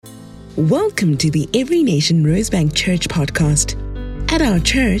Welcome to the Every Nation Rosebank Church podcast. At our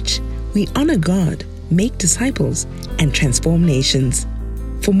church, we honor God, make disciples, and transform nations.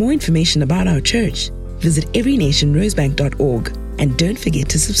 For more information about our church, visit everynationrosebank.org and don't forget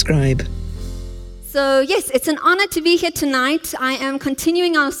to subscribe. So yes, it's an honor to be here tonight. I am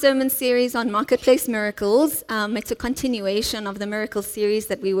continuing our sermon series on Marketplace Miracles. It's a continuation of the miracle series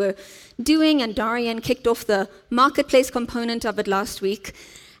that we were doing, and Darian kicked off the Marketplace component of it last week.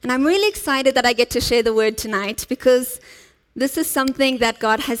 And I'm really excited that I get to share the word tonight because this is something that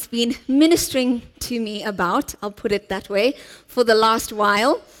God has been ministering to me about, I'll put it that way, for the last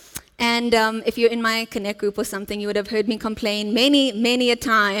while. And if you're in my Connect group or something, you would have heard me complain many a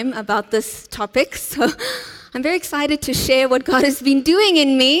time about this topic. So I'm very excited to share what God has been doing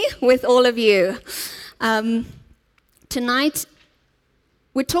in me with all of you. Tonight,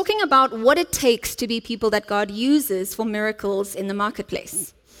 we're talking about what it takes to be people that God uses for miracles in the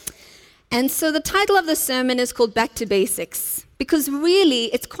marketplace. And so the title of the sermon is called Back to Basics, because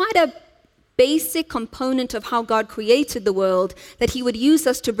really it's quite a basic component of how God created the world, that He would use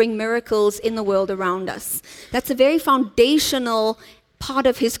us to bring miracles in the world around us. That's a very foundational part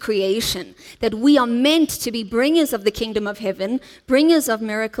of His creation, that we are meant to be bringers of the kingdom of heaven, bringers of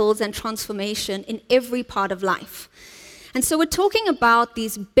miracles and transformation in every part of life. And so we're talking about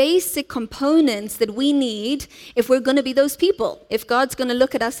these basic components that we need if we're going to be those people. If God's going to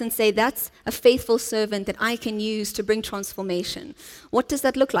look at us and say, that's a faithful servant that I can use to bring transformation. What does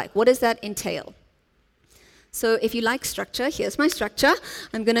that look like? What does that entail? So if you like structure, here's my structure.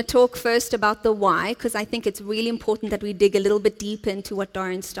 I'm going to talk first about the why, because I think it's really important that we dig a little bit deeper into what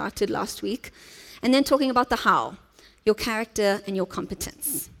Darian started last week. And then talking about the how, your character and your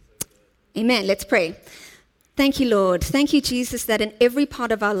competence. Amen. Let's pray. Thank you, Lord. Thank you, Jesus, that in every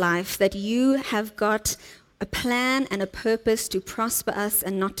part of our life that you have got a plan and a purpose to prosper us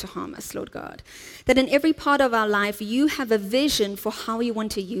and not to harm us, Lord God. That in every part of our life you have a vision for how you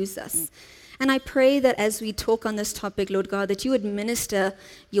want to use us. And I pray that as we talk on this topic, Lord God, that you would minister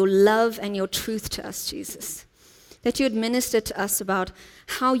your love and your truth to us, Jesus. That you would minister to us about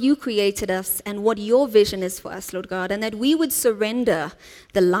how you created us and what your vision is for us, Lord God, and that we would surrender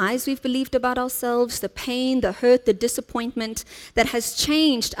the lies we've believed about ourselves, the pain, the hurt, the disappointment that has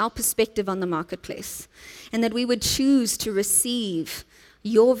changed our perspective on the marketplace, and that we would choose to receive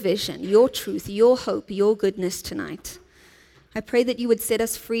your vision, your truth, your hope, your goodness tonight. I pray that you would set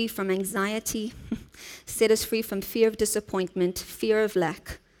us free from anxiety, set us free from fear of disappointment, fear of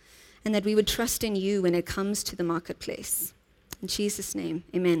lack, and that we would trust in you when it comes to the marketplace. In Jesus' name,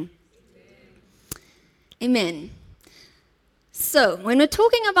 amen. Amen. So, when we're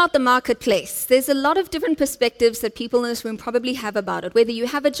talking about the marketplace, there's a lot of different perspectives that people in this room probably have about it. Whether you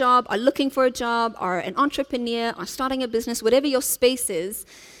have a job, are looking for a job, are an entrepreneur, are starting a business, whatever your space is,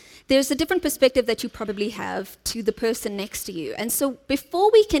 there's a different perspective that you probably have to the person next to you. And so,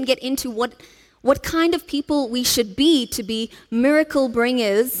 before we can get into what kind of people we should be to be miracle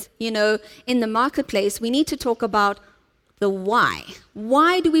bringers, in the marketplace, we need to talk about the why.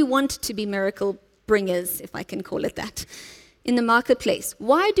 Why do we want to be miracle bringers, if I can call it that, in the marketplace?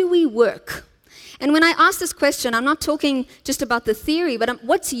 Why do we work? And when I ask this question, I'm not talking just about the theory, but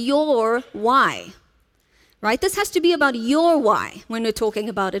what's your why? Right? This has to be about your why when we're talking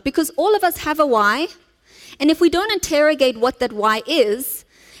about it, because all of us have a why, and if we don't interrogate what that why is,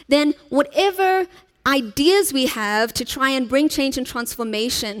 then whatever ideas we have to try and bring change and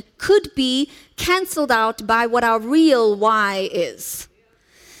transformation could be canceled out by what our real why is.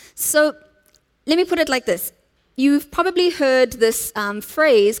 So let me put it like this. You've probably heard this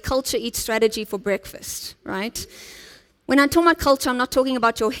phrase, culture eats strategy for breakfast, right? When I talk about culture, I'm not talking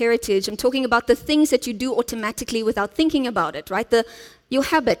about your heritage. I'm talking about the things that you do automatically without thinking about it, right? Your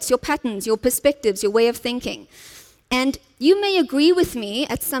habits, your patterns, your perspectives, your way of thinking. And you may agree with me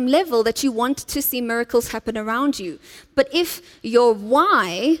at some level that you want to see miracles happen around you. But if your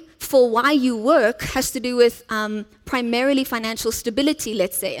why for why you work has to do with primarily financial stability,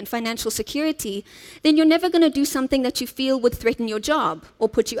 let's say, and financial security, then you're never going to do something that you feel would threaten your job or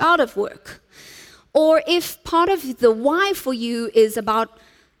put you out of work. Or if part of the why for you is about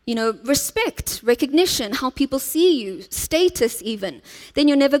respect, recognition, how people see you, status even, then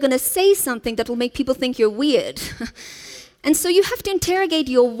you're never going to say something that will make people think you're weird. And so you have to interrogate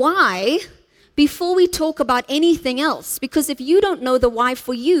your why before we talk about anything else. Because if you don't know the why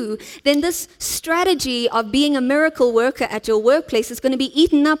for you, then this strategy of being a miracle worker at your workplace is going to be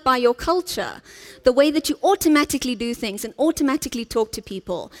eaten up by your culture. The way that you automatically do things and automatically talk to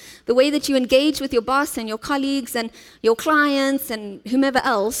people. The way that you engage with your boss and your colleagues and your clients and whomever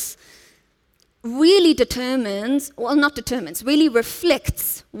else. really really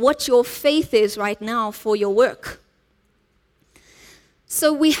reflects what your faith is right now for your work.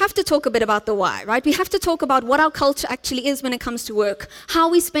 So we have to talk a bit about the why, right? We have to talk about what our culture actually is when it comes to work, how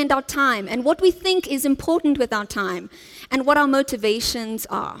we spend our time, and what we think is important with our time, and what our motivations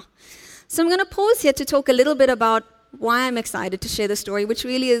are. So I'm going to pause here to talk a little bit about why I'm excited to share the story, which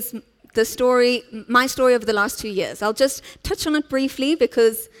really is my story of the last 2 years. I'll just touch on it briefly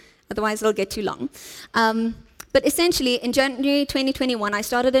because otherwise it'll get too long. But essentially, in January 2021, I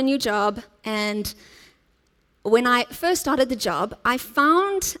started a new job, and when I first started the job, I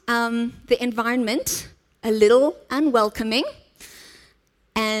found the environment a little unwelcoming,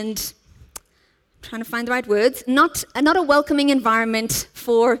 and I'm trying to find the right words, not a welcoming environment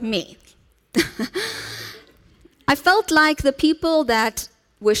for me. I felt like the people that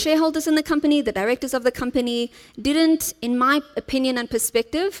were shareholders in the company, the directors of the company, didn't, in my opinion and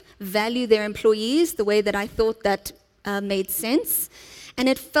perspective, value their employees the way that I thought that made sense. And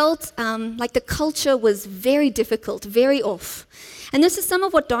it felt like the culture was very difficult, very off. And this is some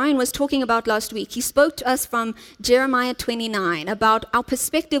of what Darian was talking about last week. He spoke to us from Jeremiah 29 about our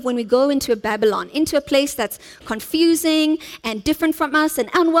perspective when we go into Babylon, into a place that's confusing and different from us and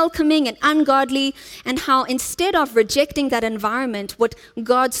unwelcoming and ungodly, and how instead of rejecting that environment, what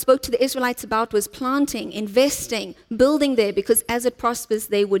God spoke to the Israelites about was planting, investing, building there, because as it prospers,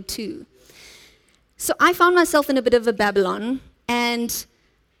 they would too. So I found myself in a bit of a Babylon, and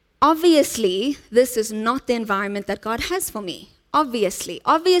obviously, this is not the environment that God has for me. Obviously,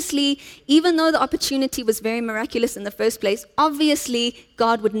 even though the opportunity was very miraculous in the first place, obviously,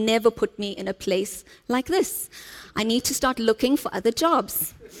 God would never put me in a place like this. I need to start looking for other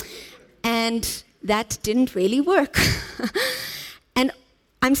jobs. And that didn't really work. And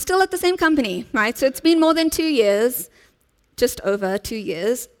I'm still at the same company, right? So it's been more than 2 years, just over 2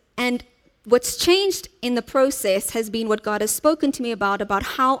 years. And what's changed in the process has been what God has spoken to me about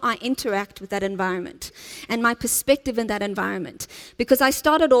how I interact with that environment and my perspective in that environment. Because I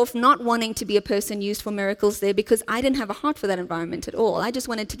started off not wanting to be a person used for miracles there because I didn't have a heart for that environment at all. I just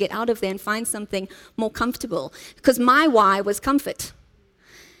wanted to get out of there and find something more comfortable because my why was comfort.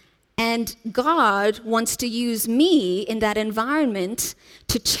 And God wants to use me in that environment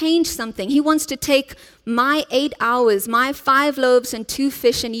to change something. He wants to take my 8 hours, my 5 loaves and 2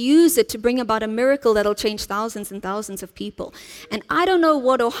 fish, and use it to bring about a miracle that'll change thousands and thousands of people. And I don't know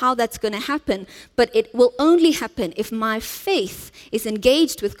what or how that's going to happen, but it will only happen if my faith is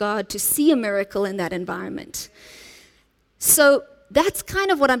engaged with God to see a miracle in that environment. So that's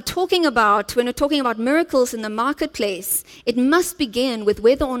kind of what I'm talking about when we're talking about miracles in the marketplace. It must begin with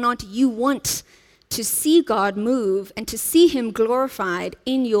whether or not you want to see God move and to see Him glorified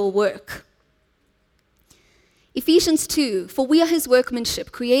in your work. Ephesians 2, for we are His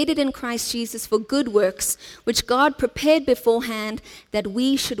workmanship, created in Christ Jesus for good works, which God prepared beforehand that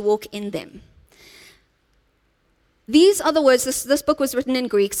we should walk in them. These are the words, this book was written in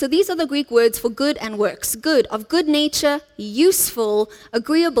Greek, so these are the Greek words for good and works. Good, of good nature, useful,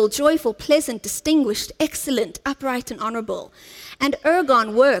 agreeable, joyful, pleasant, distinguished, excellent, upright, and honorable. And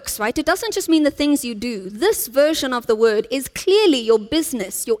ergon, works, right? It doesn't just mean the things you do. This version of the word is clearly your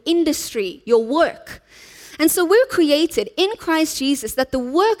business, your industry, your work. And so we're created in Christ Jesus that the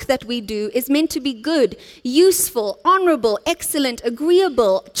work that we do is meant to be good, useful, honorable, excellent,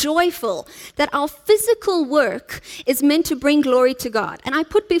 agreeable, joyful, that our physical work is meant to bring glory to God. And I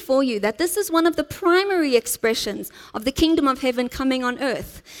put before you that this is one of the primary expressions of the kingdom of heaven coming on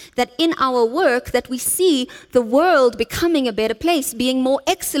earth, that in our work that we see the world becoming a better place, being more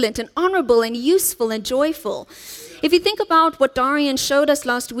excellent and honorable and useful and joyful. If you think about what Darian showed us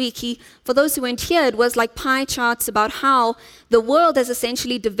last week, for those who weren't here, it was like pie charts about how the world has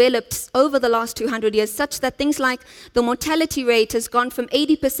essentially developed over the last 200 years, such that things like the mortality rate has gone from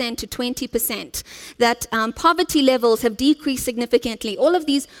 80% to 20%, that poverty levels have decreased significantly, all of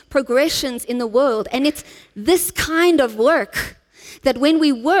these progressions in the world. And it's this kind of work that when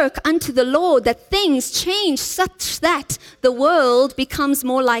we work unto the Lord, that things change such that the world becomes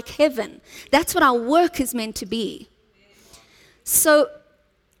more like heaven. That's what our work is meant to be. So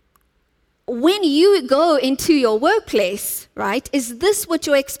when you go into your workplace, right, is this what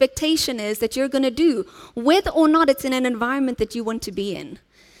your expectation is that you're going to do, whether or not it's in an environment that you want to be in?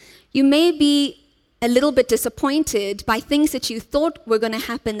 You may be a little bit disappointed by things that you thought were going to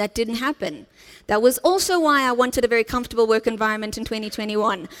happen that didn't happen. That was also why I wanted a very comfortable work environment in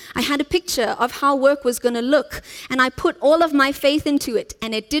 2021. I had a picture of how work was going to look, and I put all of my faith into it,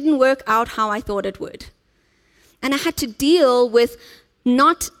 and it didn't work out how I thought it would. And I had to deal with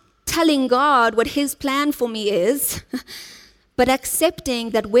not telling God what His plan for me is, but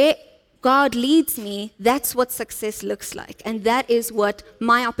accepting that where God leads me, that's what success looks like. And that is what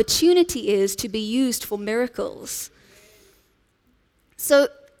my opportunity is to be used for miracles. So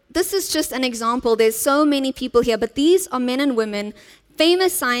this is just an example. There's so many people here, but these are men and women,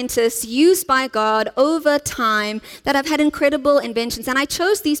 famous scientists used by God over time that have had incredible inventions. And I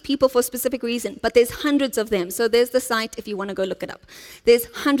chose these people for a specific reason, but there's hundreds of them. So there's the site if you want to go look it up. There's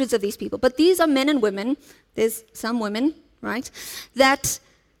hundreds of these people. But these are men and women, there's some women, right, that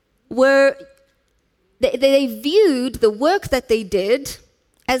they viewed the work that they did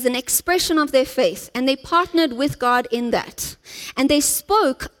as an expression of their faith, and they partnered with God in that. And they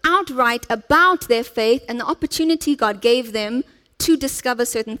spoke outright about their faith and the opportunity God gave them to discover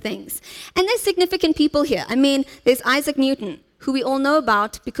certain things. And there's significant people here. I mean, there's Isaac Newton, who we all know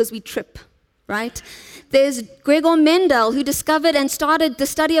about because we trip, right? There's Gregor Mendel, who discovered and started the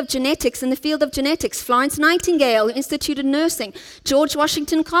study of genetics in the field of genetics. Florence Nightingale, who instituted nursing. George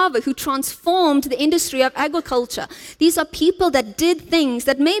Washington Carver, who transformed the industry of agriculture. These are people that did things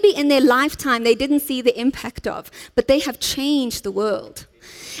that maybe in their lifetime they didn't see the impact of, but they have changed the world.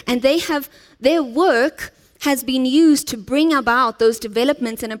 And their work has been used to bring about those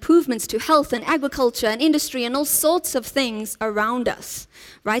developments and improvements to health and agriculture and industry and all sorts of things around us,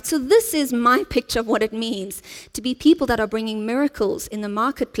 right? So this is my picture of what it means to be people that are bringing miracles in the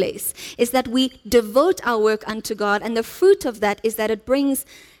marketplace, is that we devote our work unto God, and the fruit of that is that it brings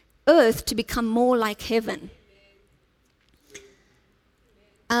earth to become more like heaven.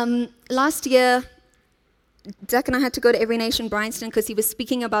 Last year, Zach and I had to go to Every Nation Bryanston because he was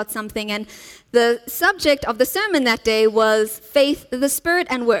speaking about something, and the subject of the sermon that day was faith, the Spirit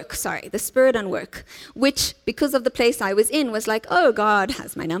and work, which, because of the place I was in, was like, oh, God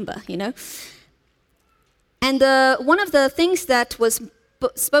has my number, you know. And one of the things that was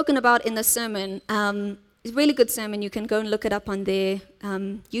spoken about in the sermon, is a really good sermon, you can go and look it up on their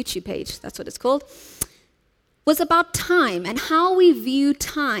YouTube page, that's what it's called, was about time and how we view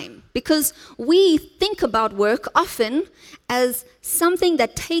time, because we think about work often as something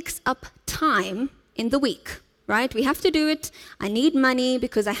that takes up time in the week, right? We have to do it. I need money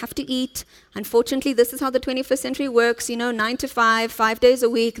because I have to eat. Unfortunately, this is how the 21st century works, 9 to 5, 5 days a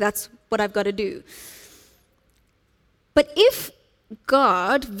week, that's what I've got to do. But if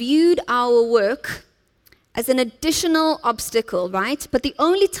God viewed our work as an additional obstacle, right? But the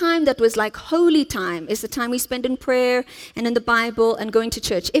only time that was like holy time is the time we spend in prayer and in the Bible and going to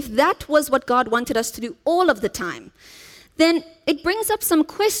church. If that was what God wanted us to do all of the time, then it brings up some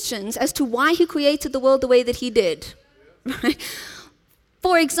questions as to why he created the world the way that he did, right?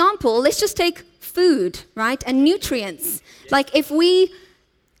 For example, let's just take food, right? And nutrients. Like if we're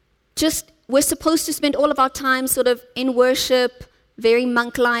supposed to spend all of our time sort of in worship, very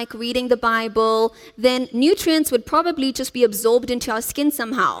monk-like, reading the Bible, then nutrients would probably just be absorbed into our skin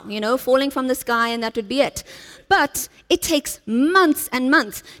somehow, falling from the sky, and that would be it. But it takes months and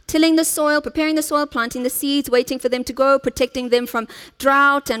months, tilling the soil, preparing the soil, planting the seeds, waiting for them to grow, protecting them from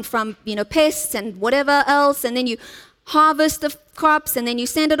drought and from, pests and whatever else, and then you harvest the crops, and then you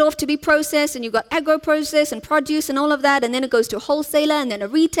send it off to be processed, and you've got agro-process and produce and all of that, and then it goes to a wholesaler and then a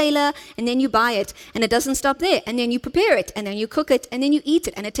retailer, and then you buy it, and it doesn't stop there, and then you prepare it, and then you cook it, and then you eat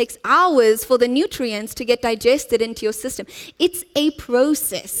it, and it takes hours for the nutrients to get digested into your system. It's a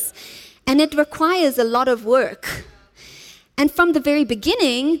process, and it requires a lot of work. And from the very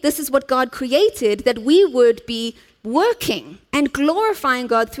beginning, this is what God created, that we would be working and glorifying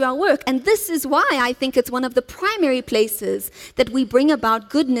God through our work. And this is why I think it's one of the primary places that we bring about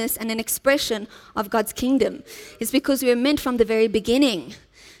goodness and an expression of God's kingdom. It's because we were meant from the very beginning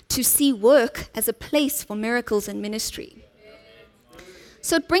to see work as a place for miracles and ministry.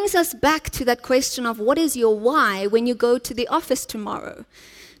 So it brings us back to that question of what is your why when you go to the office tomorrow?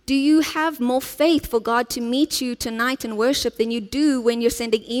 Do you have more faith for God to meet you tonight in worship than you do when you're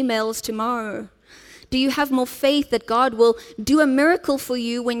sending emails tomorrow? Do you have more faith that God will do a miracle for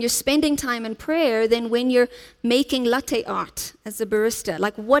you when you're spending time in prayer than when you're making latte art as a barista?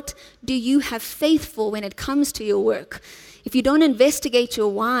 Like, what do you have faith for when it comes to your work? If you don't investigate your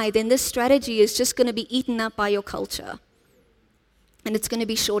why, then this strategy is just going to be eaten up by your culture. And it's going to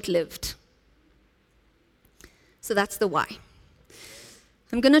be short-lived. So that's the why.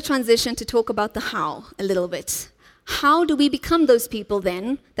 I'm going to transition to talk about the how a little bit. How do we become those people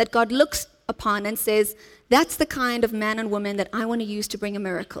then that God looks upon and says, that's the kind of man and woman that I want to use to bring a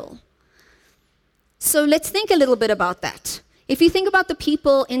miracle? So let's think a little bit about that. If you think about the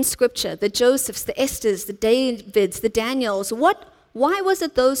people in Scripture, the Josephs, the Esthers, the Davids, the Daniels, why was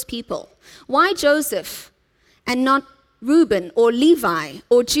it those people? Why Joseph and not Reuben or Levi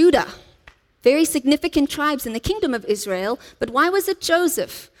or Judah? Very significant tribes in the kingdom of Israel, but why was it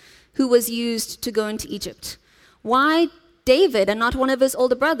Joseph? who was used to go into Egypt? Why David and not one of his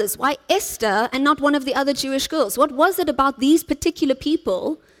older brothers? Why Esther and not one of the other Jewish girls? What was it about these particular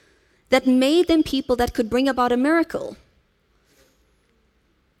people that made them people that could bring about a miracle?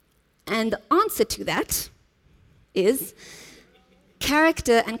 And the answer to that is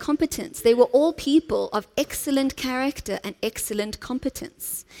character and competence. They were all people of excellent character and excellent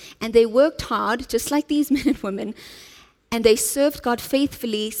competence. And they worked hard, just like these men and women, and they served God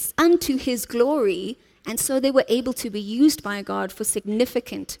faithfully unto his glory, and so they were able to be used by God for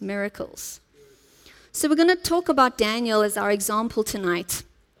significant miracles. So we're going to talk about Daniel as our example tonight.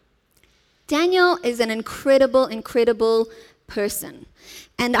 Daniel is an incredible person.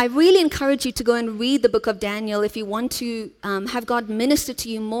 And I really encourage you to go and read the book of Daniel if you want to have God minister to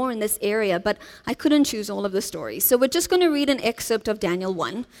you more in this area, but I couldn't choose all of the stories. So we're just going to read an excerpt of Daniel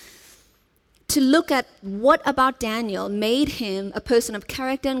 1 to look at what about Daniel made him a person of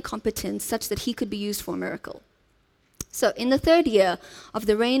character and competence such that he could be used for a miracle. So in the 3rd year of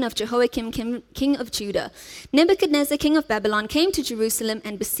the reign of Jehoiakim, king of Judah, Nebuchadnezzar, king of Babylon, came to Jerusalem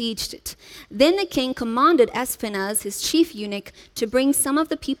and besieged it. Then the king commanded Aspenaz, his chief eunuch, to bring some of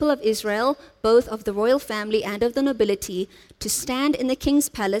the people of Israel, both of the royal family and of the nobility, to stand in the king's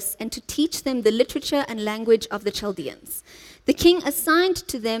palace and to teach them the literature and language of the Chaldeans. The king assigned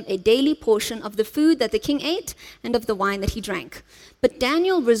to them a daily portion of the food that the king ate and of the wine that he drank. But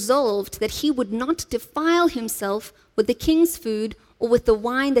Daniel resolved that he would not defile himself with the king's food or with the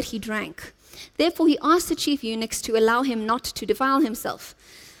wine that he drank. Therefore he asked the chief eunuchs to allow him not to defile himself.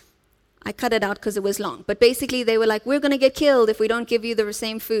 I cut it out because it was long. But basically they were like, we're going to get killed if we don't give you the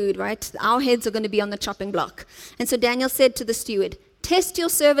same food, right? Our heads are going to be on the chopping block. And so Daniel said to the steward, test your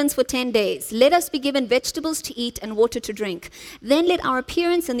servants for 10 days. Let us be given vegetables to eat and water to drink. Then let our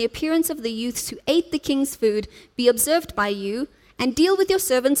appearance and the appearance of the youths who ate the king's food be observed by you, and deal with your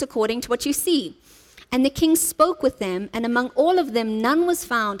servants according to what you see. And the king spoke with them, and among all of them none was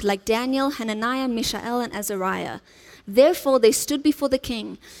found like Daniel, Hananiah, Mishael, and Azariah. Therefore they stood before the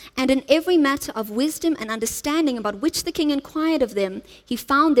king, and in every matter of wisdom and understanding about which the king inquired of them, he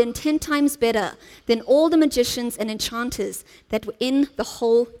found them 10 times better than all the magicians and enchanters that were in the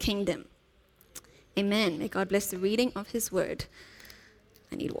whole kingdom. Amen. May God bless the reading of his word.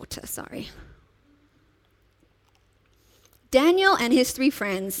 I need water, sorry. Daniel and his 3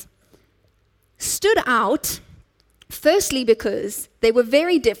 friends stood out, firstly because they were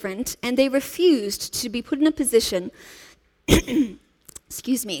very different and they refused to be put in a position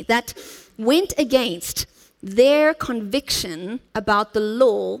that went against their conviction about the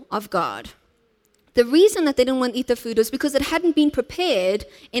law of God. The reason that they didn't want to eat the food was because it hadn't been prepared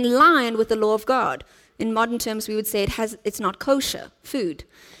in line with the law of God. In modern terms, we would say it's not kosher food.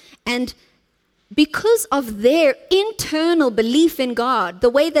 And because of their internal belief in God, the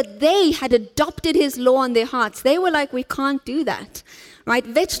way that they had adopted his law in their hearts, they were like, we can't do that, right?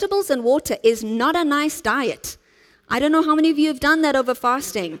 Vegetables and water is not a nice diet. I don't know how many of you have done that over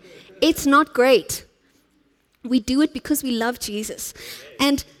fasting. It's not great. We do it because we love Jesus.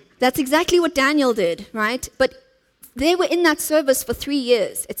 And that's exactly what Daniel did, right? But they were in that service for 3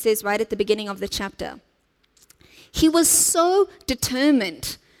 years, it says right at the beginning of the chapter. He was so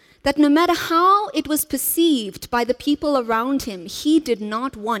determined that no matter how it was perceived by the people around him, he did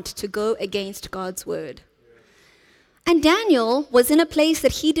not want to go against God's word. And Daniel was in a place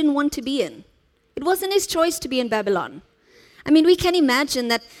that he didn't want to be in. It wasn't his choice to be in Babylon. I mean, we can imagine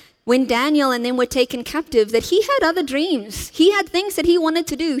that when Daniel and them were taken captive, that he had other dreams. He had things that he wanted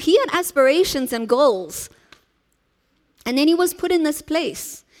to do. He had aspirations and goals. And then he was put in this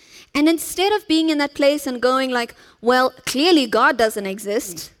place. And instead of being in that place and going like, well, clearly God doesn't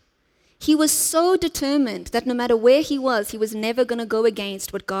exist, he was so determined that no matter where he was never going to go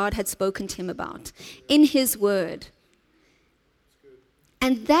against what God had spoken to him about in his word.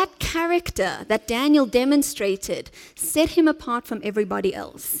 And that character that Daniel demonstrated set him apart from everybody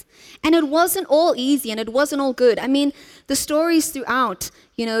else. And it wasn't all easy and it wasn't all good. I mean, the stories throughout,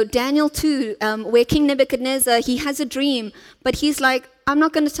 Daniel 2, where King Nebuchadnezzar, he has a dream, but he's like, I'm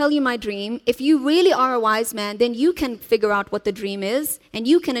not going to tell you my dream. If you really are a wise man, then you can figure out what the dream is and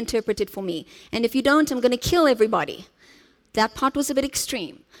you can interpret it for me. And if you don't, I'm going to kill everybody. That part was a bit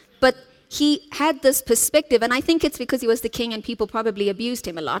extreme. But he had this perspective, and I think it's because he was the king and people probably abused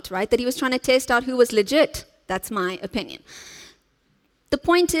him a lot, right? That he was trying to test out who was legit. That's my opinion. The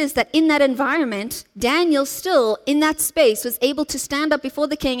point is that in that environment, Daniel still, in that space, was able to stand up before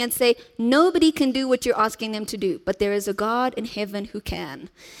the king and say, nobody can do what you're asking them to do, but there is a God in heaven who can.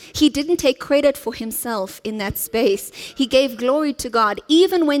 He didn't take credit for himself in that space. He gave glory to God,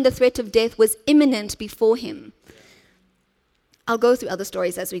 even when the threat of death was imminent before him. I'll go through other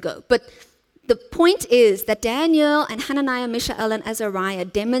stories as we go. But the point is that Daniel and Hananiah, Mishael, and Azariah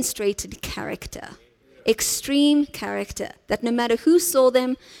demonstrated character, extreme character, that no matter who saw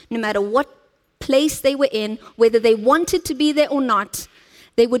them, no matter what place they were in, whether they wanted to be there or not,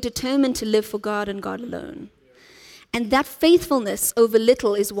 they were determined to live for God and God alone. And that faithfulness over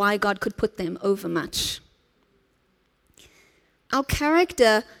little is why God could put them over much. Our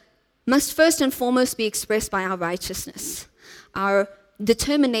character must first and foremost be expressed by our righteousness, our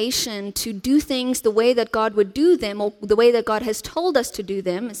determination to do things the way that God would do them, or the way that God has told us to do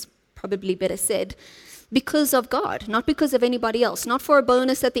them, is probably better said, because of God, not because of anybody else, not for a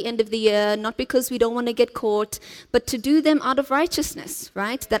bonus at the end of the year, not because we don't want to get caught, but to do them out of righteousness,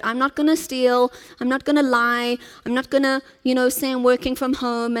 right? That I'm not going to steal, I'm not going to lie, I'm not going to, say I'm working from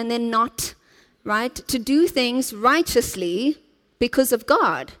home and then not, right? To do things righteously because of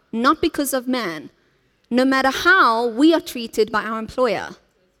God, not because of man, no matter how we are treated by our employer.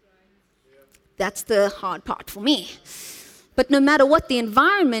 That's the hard part for me. But no matter what the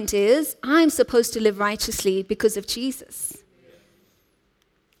environment is, I'm supposed to live righteously because of Jesus.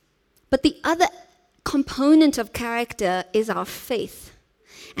 But the other component of character is our faith,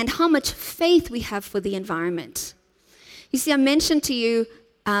 and how much faith we have for the environment. You see, I mentioned to you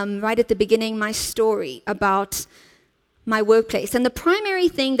right at the beginning my story about my workplace. And the primary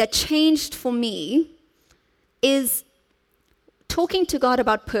thing that changed for me is talking to God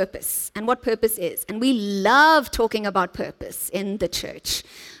about purpose and what purpose is. And we love talking about purpose in the church.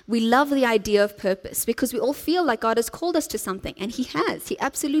 We love the idea of purpose because we all feel like God has called us to something. And He has. He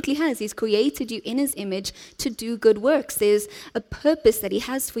absolutely has. He's created you in His image to do good works. There's a purpose that He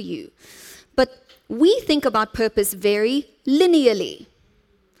has for you. But we think about purpose very linearly,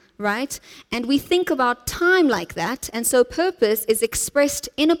 right? And we think about time like that. And so purpose is expressed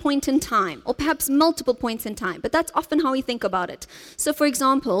in a point in time, or perhaps multiple points in time. But that's often how we think about it. So for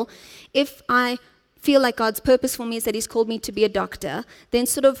example, if I feel like God's purpose for me is that He's called me to be a doctor, then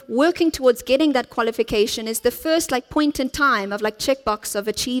sort of working towards getting that qualification is the first point in time of checkbox of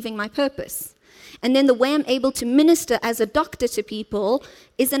achieving my purpose. And then the way I'm able to minister as a doctor to people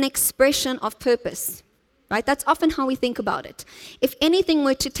is an expression of purpose. Right? That's often how we think about it. If anything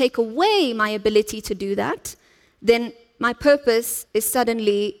were to take away my ability to do that, then my purpose is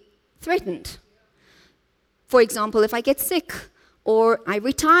suddenly threatened. For example, if I get sick or I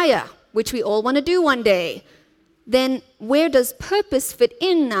retire, which we all want to do one day, then where does purpose fit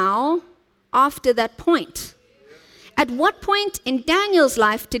in now after that point? At what point in Daniel's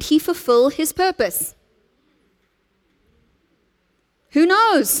life did he fulfill his purpose? Who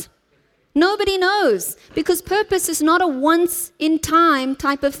knows? Nobody knows, because purpose is not a once-in-time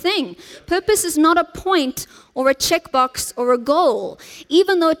type of thing. Purpose is not a point or a checkbox or a goal,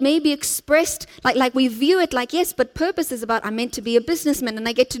 even though it may be expressed like we view it like, yes, but purpose is about I'm meant to be a businessman and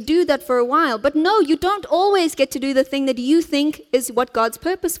I get to do that for a while. But no, you don't always get to do the thing that you think is what God's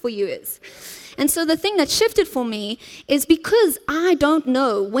purpose for you is. And so the thing that shifted for me is because I don't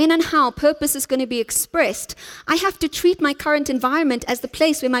know when and how purpose is going to be expressed, I have to treat my current environment as the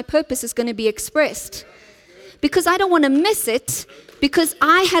place where my purpose is going to be expressed. Because I don't want to miss it, because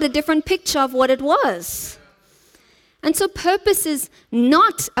I had a different picture of what it was. And so purpose is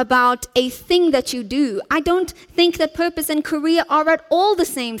not about a thing that you do. I don't think that purpose and career are at all the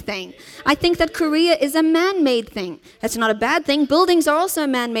same thing. I think that career is a man-made thing. That's not a bad thing. Buildings are also a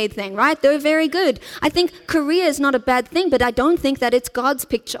man-made thing, right? They're very good. I think career is not a bad thing, but I don't think that it's God's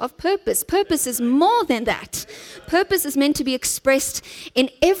picture of purpose. Purpose is more than that. Purpose is meant to be expressed in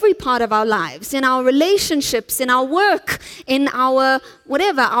every part of our lives, in our relationships, in our work, in our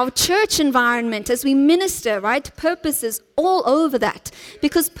our church environment, as we minister, right? Purpose is all over that,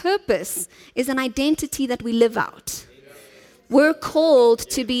 because purpose is an identity that we live out. We're called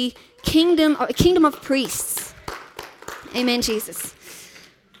to be a kingdom of priests. Amen, Jesus.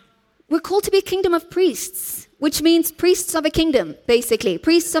 We're called to be a kingdom of priests, which means priests of a kingdom, basically.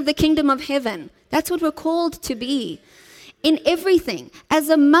 Priests of the kingdom of heaven. That's what we're called to be. In everything, as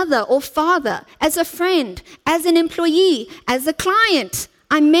a mother or father, as a friend, as an employee, as a client,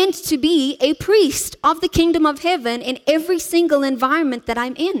 I'm meant to be a priest of the kingdom of heaven in every single environment that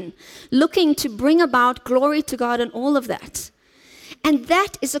I'm in, looking to bring about glory to God and all of that. And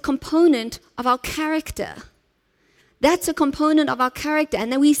that is a component of our character. That's a component of our character.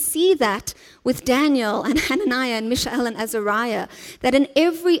 And then we see that with Daniel and Hananiah and Mishael and Azariah, that in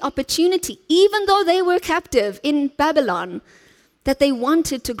every opportunity, even though they were captive in Babylon, that they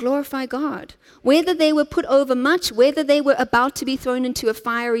wanted to glorify God. Whether they were put over much, whether they were about to be thrown into a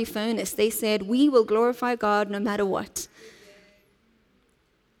fiery furnace, they said, we will glorify God no matter what.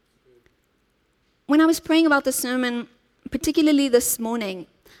 When I was praying about the sermon, particularly this morning,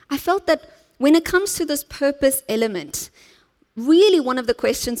 I felt that when it comes to this purpose element, really one of the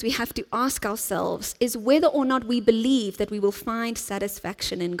questions we have to ask ourselves is whether or not we believe that we will find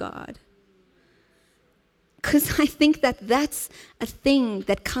satisfaction in God. Because I think that that's a thing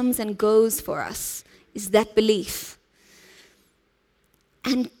that comes and goes for us, is that belief.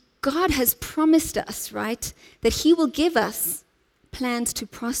 And God has promised us, right, that He will give us plans to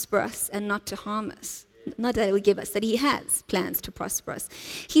prosper us and not to harm us. Not that He will give us, that He has plans to prosper us.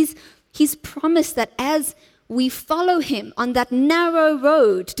 He's promised that as we follow Him on that narrow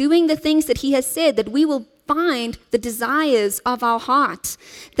road, doing the things that He has said, that we will find the desires of our heart,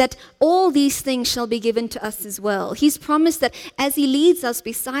 that all these things shall be given to us as well. He's promised that as He leads us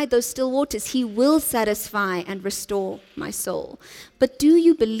beside those still waters, He will satisfy and restore my soul. But do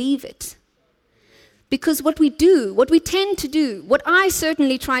you believe it? Because what we tend to do, what I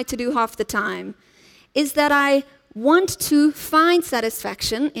certainly try to do half the time, is that I want to find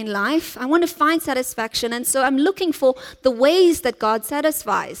satisfaction in life. I want to find satisfaction, and so I'm looking for the ways that God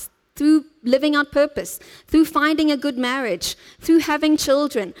satisfies, through living out purpose, through finding a good marriage, through having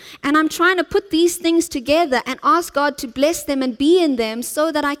children. And I'm trying to put these things together and ask God to bless them and be in them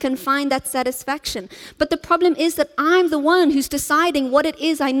so that I can find that satisfaction. But the problem is that I'm the one who's deciding what it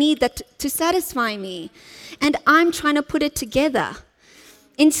is I need to satisfy me. And I'm trying to put it together.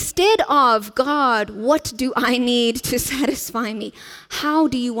 Instead of, God, what do I need to satisfy me? How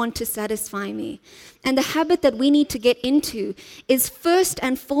do you want to satisfy me? And the habit that we need to get into is first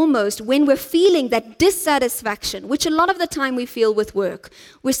and foremost when we're feeling that dissatisfaction, which a lot of the time we feel with work,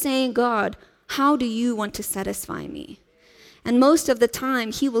 we're saying, God, how do you want to satisfy me? And most of the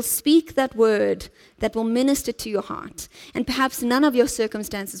time, He will speak that word that will minister to your heart. And perhaps none of your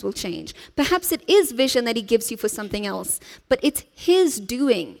circumstances will change. Perhaps it is vision that He gives you for something else. But it's His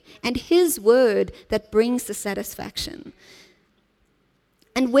doing and His word that brings the satisfaction.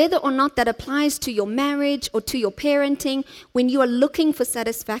 And whether or not that applies to your marriage or to your parenting, when you are looking for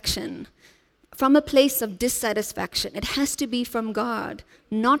satisfaction from a place of dissatisfaction, it has to be from God,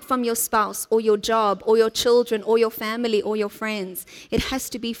 not from your spouse or your job or your children or your family or your friends. It has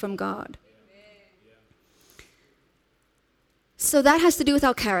to be from God. So that has to do with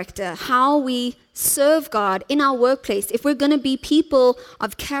our character, how we serve God in our workplace. If we're going to be people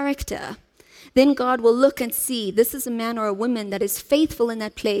of character, then God will look and see, this is a man or a woman that is faithful in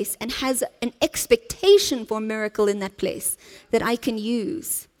that place and has an expectation for a miracle in that place that I can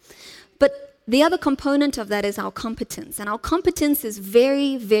use. But the other component of that is our competence. And our competence is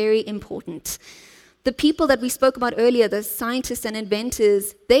very, very important. The people that we spoke about earlier, the scientists and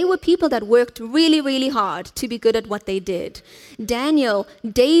inventors, they were people that worked really, really hard to be good at what they did. Daniel,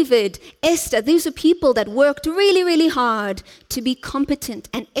 David, Esther, these are people that worked really, really hard to be competent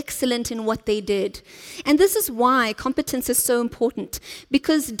and excellent in what they did. And this is why competence is so important.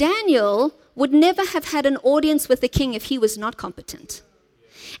 Because Daniel would never have had an audience with the king if he was not competent.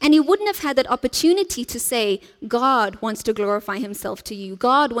 And he wouldn't have had that opportunity to say, God wants to glorify Himself to you.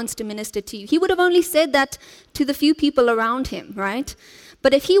 God wants to minister to you. He would have only said that to the few people around him, right?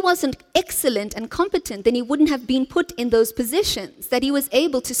 But if he wasn't excellent and competent, then he wouldn't have been put in those positions that he was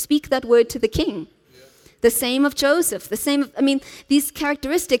able to speak that word to the king. Yeah. The same of Joseph. These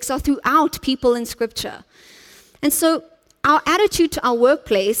characteristics are throughout people in Scripture. And so our attitude to our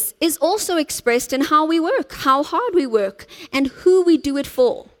workplace is also expressed in how we work, how hard we work, and who we do it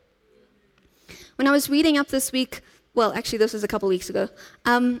for. When I was reading up this week, well, actually this was a couple weeks ago,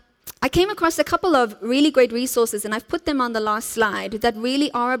 I came across a couple of really great resources, and I've put them on the last slide, that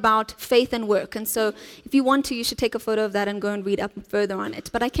really are about faith and work. And so if you want to, you should take a photo of that and go and read up further on it.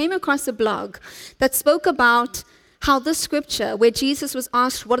 But I came across a blog that spoke about how this scripture, where Jesus was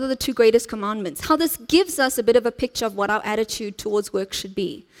asked, what are the two greatest commandments? How this gives us a bit of a picture of what our attitude towards work should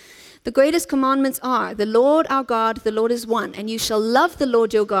be. The greatest commandments are, the Lord our God, the Lord is one, and you shall love the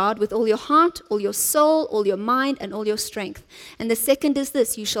Lord your God with all your heart, all your soul, all your mind, and all your strength. And the second is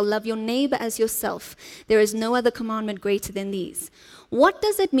this, you shall love your neighbor as yourself. There is no other commandment greater than these. What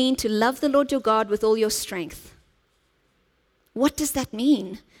does it mean to love the Lord your God with all your strength? What does that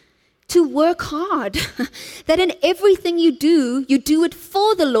mean? To work hard, that in everything you do it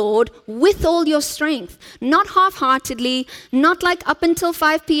for the Lord with all your strength, not half-heartedly, not like up until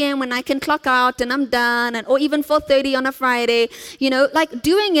 5 p.m. when I can clock out and I'm done, or even 4:30 on a Friday, like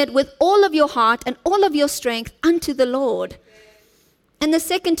doing it with all of your heart and all of your strength unto the Lord. And the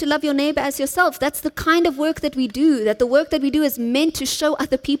second, to love your neighbor as yourself. That's the kind of work that we do, that the work that we do is meant to show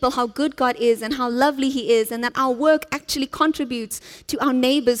other people how good God is and how lovely He is, and that our work actually contributes to our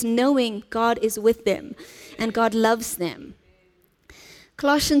neighbors knowing God is with them and God loves them.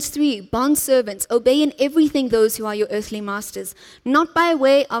 Colossians 3, bondservants, obey in everything those who are your earthly masters, not by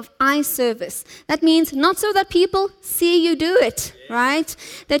way of eye service. That means not so that people see you do it, right?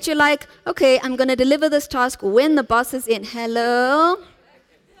 That you're like, okay, I'm going to deliver this task when the boss is in. Hello?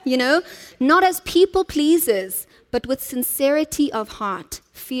 You know, not as people pleasers, but with sincerity of heart,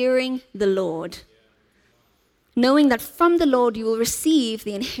 fearing the Lord. Knowing that from the Lord you will receive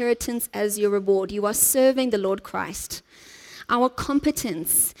the inheritance as your reward. You are serving the Lord Christ. Our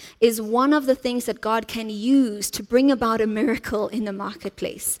competence is one of the things that God can use to bring about a miracle in the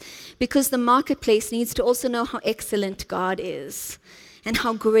marketplace. Because the marketplace needs to also know how excellent God is, and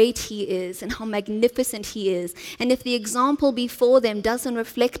how great He is, and how magnificent He is. And if the example before them doesn't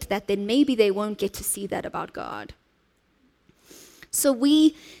reflect that, then maybe they won't get to see that about God. So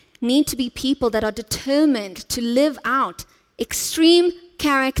we need to be people that are determined to live out extreme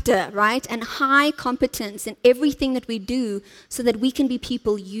character, right? And high competence in everything that we do so that we can be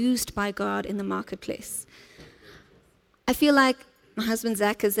people used by God in the marketplace. I feel like my husband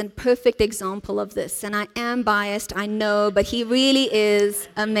Zach is a perfect example of this, and I am biased, I know, but he really is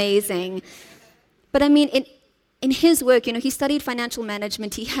amazing. But I mean, in his work, you know, he studied financial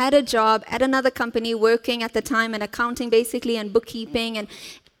management. He had a job at another company working at the time in accounting basically and bookkeeping, and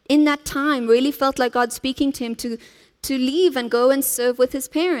in that time really felt like God speaking to him to leave and go and serve with his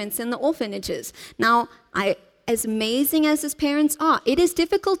parents in the orphanages. Now, as amazing as his parents are, it is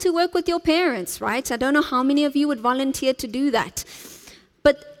difficult to work with your parents, right? I don't know how many of you would volunteer to do that.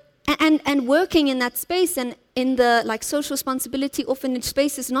 But and working in that space and in the like social responsibility orphanage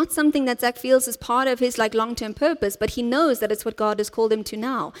space is not something that Zach feels is part of his like long-term purpose, but he knows that it's what God has called him to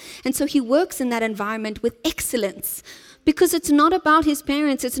now. And so he works in that environment with excellence. Because it's not about his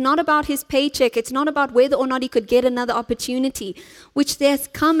parents, it's not about his paycheck, it's not about whether or not he could get another opportunity, which there's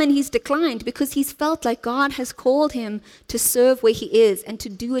come and he's declined because he's felt like God has called him to serve where he is and to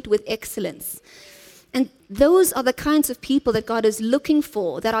do it with excellence. And those are the kinds of people that God is looking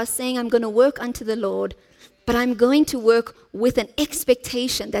for, that are saying, I'm going to work unto the Lord, but I'm going to work with an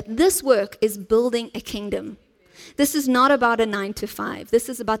expectation that this work is building a kingdom. This is not about a 9-to-5. This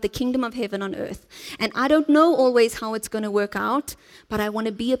is about the kingdom of heaven on earth. And I don't know always how it's going to work out, but I want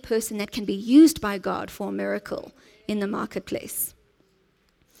to be a person that can be used by God for a miracle in the marketplace.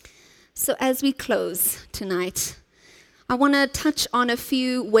 So as we close tonight, I want to touch on a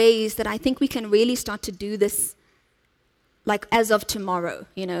few ways that I think we can really start to do this like as of tomorrow,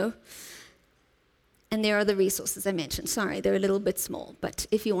 you know. And there are the resources I mentioned. Sorry, they're a little bit small, but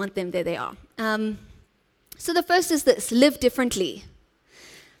if you want them, there they are. So the first is this: live differently.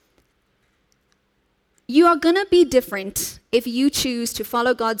 You are going to be different if you choose to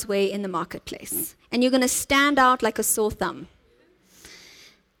follow God's way in the marketplace. And you're going to stand out like a sore thumb.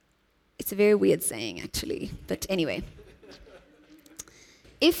 It's a very weird saying, actually. But anyway.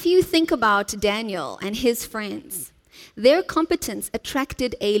 If you think about Daniel and his friends, their competence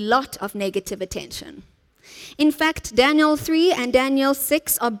attracted a lot of negative attention. In fact, Daniel 3 and Daniel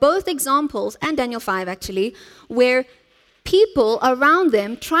 6 are both examples, and Daniel 5 actually, where people around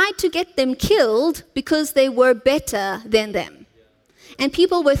them tried to get them killed because they were better than them. And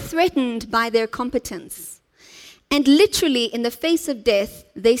people were threatened by their competence. And literally, in the face of death,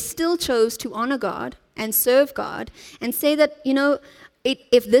 they still chose to honor God and serve God and say that, you know,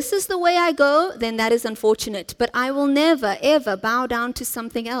 if this is the way I go, then that is unfortunate. But I will never, ever bow down to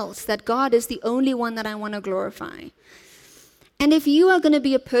something else, that God is the only one that I want to glorify. And if you are going to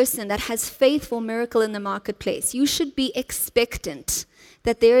be a person that has faith for miracle in the marketplace, you should be expectant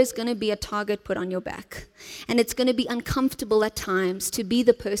that there is going to be a target put on your back. And it's going to be uncomfortable at times to be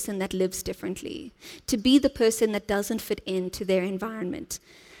the person that lives differently, to be the person that doesn't fit into their environment.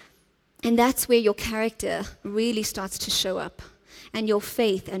 And that's where your character really starts to show up, and your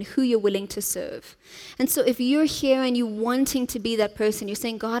faith and who you're willing to serve. And so if you're here and you're wanting to be that person, you're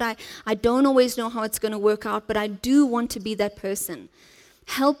saying, God, I don't always know how it's going to work out, but I do want to be that person.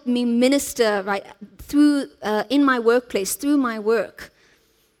 Help me minister right through in my workplace, through my work.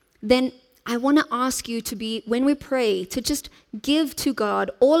 Then I want to ask you to be, when we pray, to just give to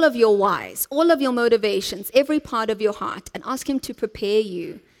God all of your whys, all of your motivations, every part of your heart, and ask Him to prepare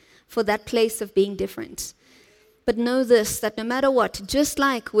you for that place of being different. But know this, that no matter what, just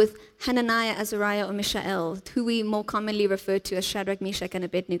like with Hananiah, Azariah, or Mishael, who we more commonly refer to as Shadrach, Meshach, and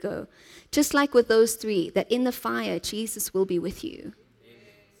Abednego, just like with those three, that in the fire, Jesus will be with you.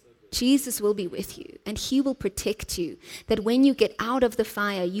 Jesus will be with you, and He will protect you, that when you get out of the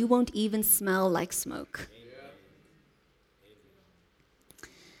fire, you won't even smell like smoke.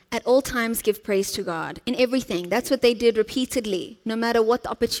 At all times, give praise to God in everything. That's what they did repeatedly, no matter what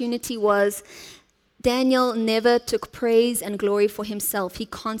the opportunity was. Daniel never took praise and glory for himself. He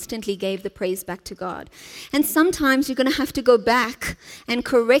constantly gave the praise back to God. And sometimes you're going to have to go back and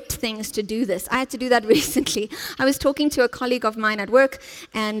correct things to do this. I had to do that recently. I was talking to a colleague of mine at work,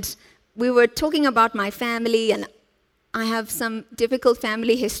 and we were talking about my family, and I have some difficult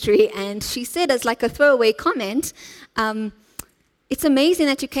family history. And she said, as like a throwaway comment, it's amazing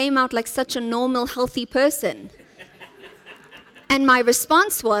that you came out like such a normal, healthy person. And my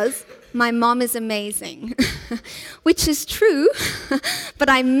response was, my mom is amazing, which is true, but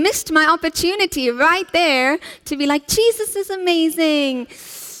I missed my opportunity right there to be like, Jesus is amazing.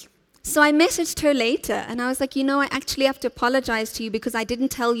 So I messaged her later, and I was like, I actually have to apologize to you because I didn't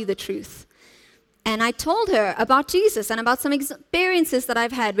tell you the truth. And I told her about Jesus and about some experiences that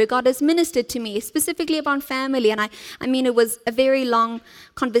I've had where God has ministered to me, specifically about family. And I mean, it was a very long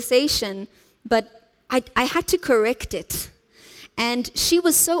conversation, but I had to correct it. And she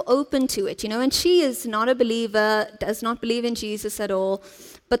was so open to it, and she is not a believer, does not believe in Jesus at all.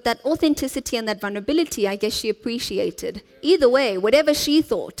 But that authenticity and that vulnerability, I guess she appreciated. Either way, whatever she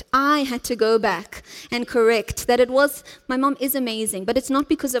thought, I had to go back and correct that my mom is amazing, but it's not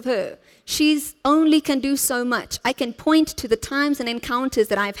because of her. She's only can do so much. I can point to the times and encounters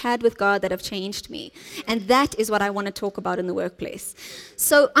that I've had with God that have changed me. And that is what I want to talk about in the workplace.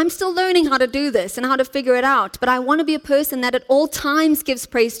 So I'm still learning how to do this and how to figure it out. But I want to be a person that at all times gives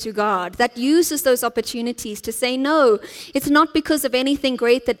praise to God, that uses those opportunities to say, no, it's not because of anything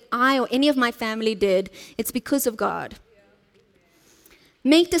great that I or any of my family did. It's because of God.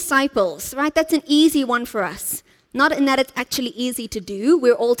 Make disciples, right? That's an easy one for us. Not in that it's actually easy to do.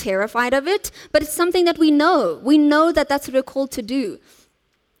 We're all terrified of it, but it's something that we know. We know that that's what we're called to do.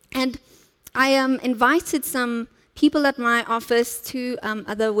 And I invited some people at my office, two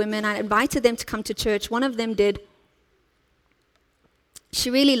other women. I invited them to come to church. One of them did. She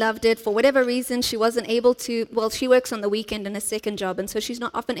really loved it. For whatever reason, she wasn't able to, she works on the weekend in a second job, and so she's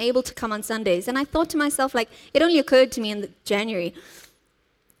not often able to come on Sundays. And I thought to myself, it only occurred to me in January,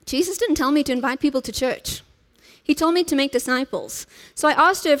 Jesus didn't tell me to invite people to church. He told me to make disciples. So I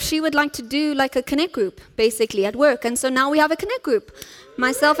asked her if she would like to do a connect group, basically, at work. And so now we have a connect group,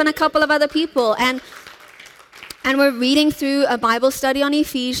 myself and a couple of other people. And we're reading through a Bible study on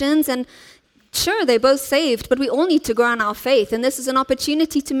Ephesians. And sure, they're both saved, but we all need to grow in our faith. And this is an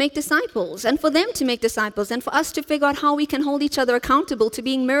opportunity to make disciples, and for them to make disciples, and for us to figure out how we can hold each other accountable to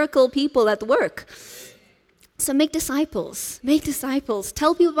being miracle people at work. So make disciples,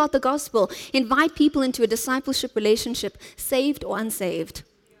 tell people about the gospel, invite people into a discipleship relationship, saved or unsaved.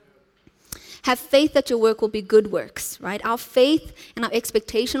 Have faith that your work will be good works, right? Our faith and our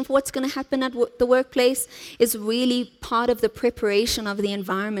expectation for what's going to happen at the workplace is really part of the preparation of the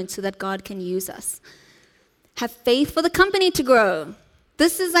environment so that God can use us. Have faith for the company to grow.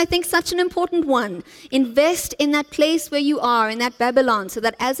 This is, I think, such an important one. Invest in that place where you are, in that Babylon, so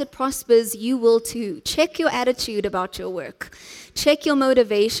that as it prospers, you will too. Check your attitude about your work. Check your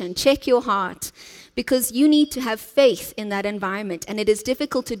motivation. Check your heart. Because you need to have faith in that environment. And it is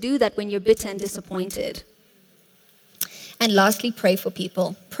difficult to do that when you're bitter and disappointed. And lastly, pray for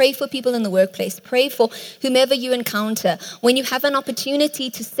people. Pray for people in the workplace. Pray for whomever you encounter. When you have an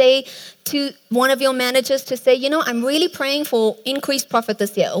opportunity to say to one of your managers to say, I'm really praying for increased profit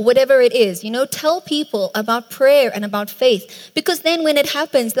this year, or whatever it is, tell people about prayer and about faith. Because then when it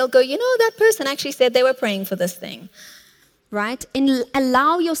happens, they'll go, that person actually said they were praying for this thing. Right? And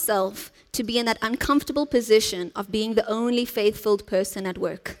allow yourself to be in that uncomfortable position of being the only faithful person at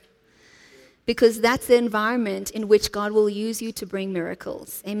work. Because that's the environment in which God will use you to bring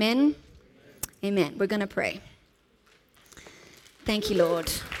miracles. Amen? Amen. We're going to pray. Thank you, Lord.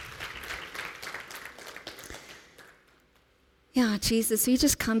 Yeah, Jesus, we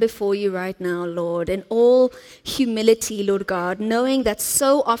just come before you right now, Lord, in all humility, Lord God, knowing that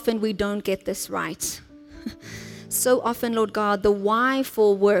so often we don't get this right. So often, Lord God, the why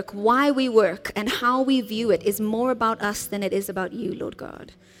for work, why we work, and how we view it is more about us than it is about you, Lord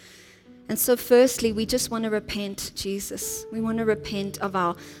God. And so firstly, we just want to repent, Jesus. We want to repent of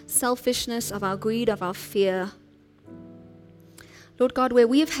our selfishness, of our greed, of our fear. Lord God, where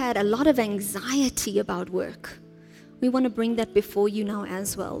we have had a lot of anxiety about work, we want to bring that before you now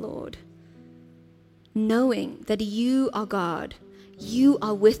as well, Lord. Knowing that you are God. You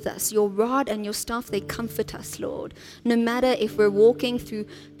are with us. Your rod and your staff, they comfort us, Lord. No matter if we're walking through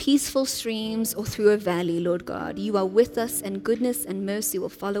peaceful streams or through a valley, Lord God, you are with us, and goodness and mercy will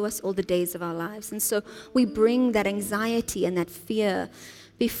follow us all the days of our lives. And so we bring that anxiety and that fear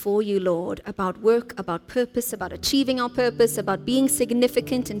before you, Lord, about work, about purpose, about achieving our purpose, about being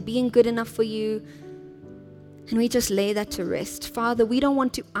significant and being good enough for you. And we just lay that to rest. Father, we don't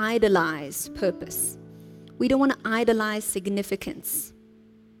want to idolize purpose. We don't want to idolize significance.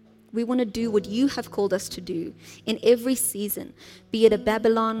 We want to do what you have called us to do in every season, be it a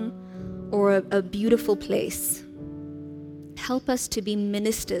Babylon or a beautiful place. Help us to be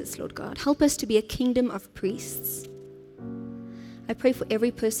ministers, Lord God. Help us to be a kingdom of priests. I pray for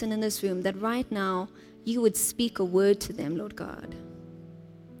every person in this room that right now you would speak a word to them, Lord God.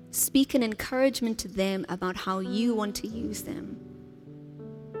 Speak an encouragement to them about how you want to use them.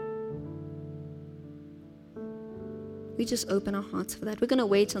 We just open our hearts for that. We're going to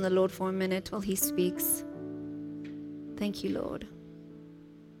wait on the Lord for a minute while He speaks. Thank you, Lord.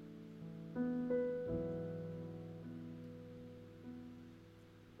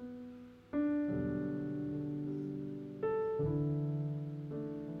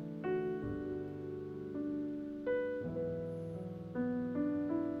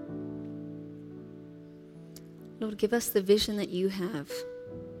 Lord, give us the vision that you have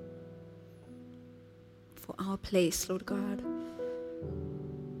for our place, Lord God.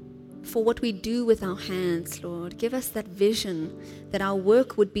 For what we do with our hands, Lord. Give us that vision that our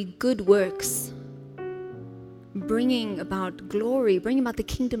work would be good works, bringing about glory, bringing about the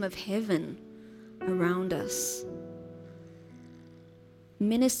kingdom of heaven around us.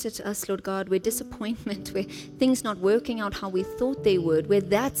 Minister to us, Lord God, where disappointment, where things not working out how we thought they would, where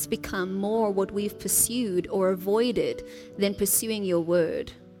that's become more what we've pursued or avoided than pursuing your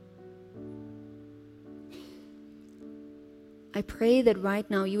word. I pray that right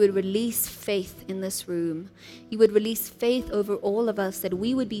now you would release faith in this room. You would release faith over all of us, that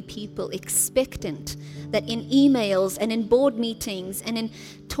we would be people expectant, that in emails and in board meetings and in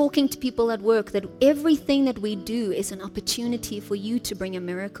talking to people at work, that everything that we do is an opportunity for you to bring a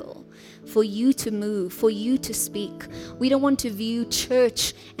miracle, for you to move, for you to speak. We don't want to view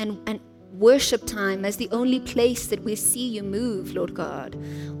church and worship time as the only place that we see you move, Lord God.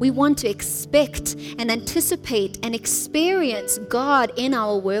 We want to expect and anticipate and experience God in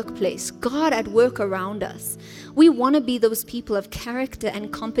our workplace, God at work around us. We want to be those people of character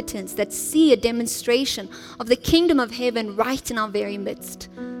and competence that see a demonstration of the kingdom of heaven right in our very midst.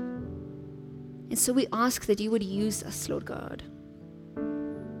 And so we ask that you would use us, Lord God.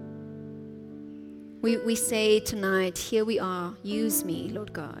 We say tonight, here we are, use me,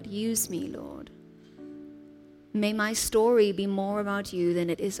 Lord God, use me, Lord. May my story be more about you than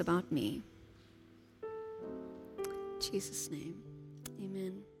it is about me. In Jesus' name,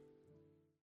 amen.